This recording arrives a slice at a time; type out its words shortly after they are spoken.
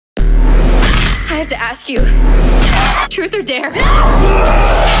I have to ask you, truth or dare?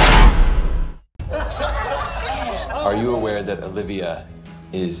 Are you aware that Olivia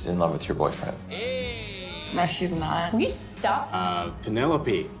is in love with your boyfriend? No, she's not. Will you stop?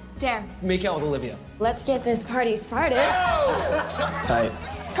 Penelope. Dare. Make out with Olivia. Let's get this party started. Tight.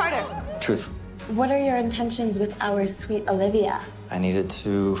 Carter, Truth. what are your intentions with our sweet Olivia? I needed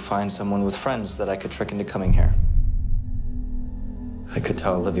to find someone with friends that I could trick into coming here. I could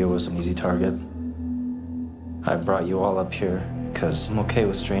tell Olivia was an easy target. I brought you all up here because I'm okay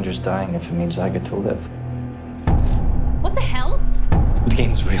with strangers dying if it means I get to live. What the hell? The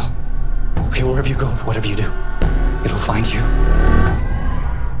game's real. Okay, wherever you go, whatever you do, it'll find you.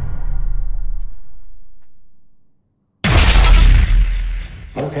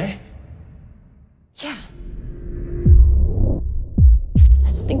 You okay? Yeah.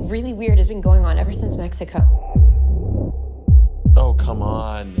 Something really weird has been going on ever since Mexico. Oh, come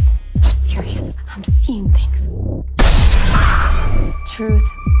on. I'm serious. I'm seeing things. Truth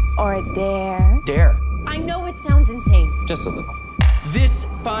or dare? Dare. I know it sounds insane. Just a little. This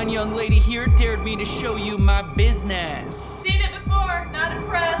fine young lady here dared me to show you my business. Seen it before, not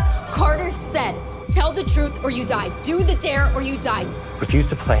impressed. Carter said, tell the truth or you die. Do the dare or you die. Refuse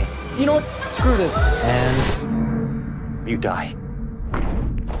to play, You know what? Screw this. and you die.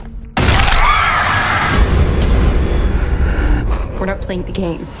 We're not playing the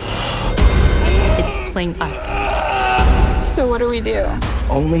game. It's playing us. So what do we do?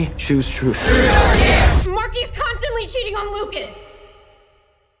 Only choose truth. Marky's constantly cheating on Lucas.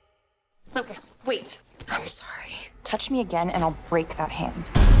 Lucas, wait. I'm sorry. Touch me again and I'll break that hand.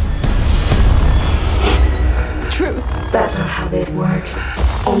 Truth. That's not how this works.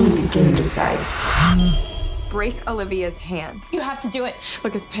 Only the game decides. Break Olivia's hand. You have to do it.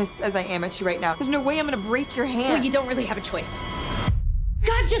 Look, as pissed as I am at you right now, there's no way I'm gonna break your hand. Well, you don't really have a choice.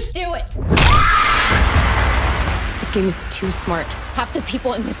 God, just do it. This game is too smart. Half the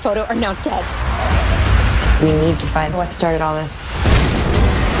people in this photo are now dead. We need to find what started all this.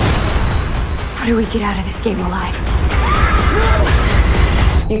 How do we get out of this game alive?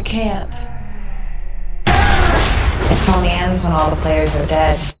 You can't. It only ends when all the players are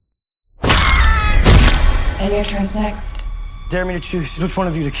dead. And your turn's next. Dare me to choose which one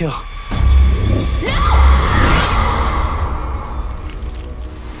of you to kill.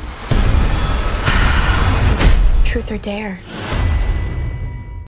 Truth or dare?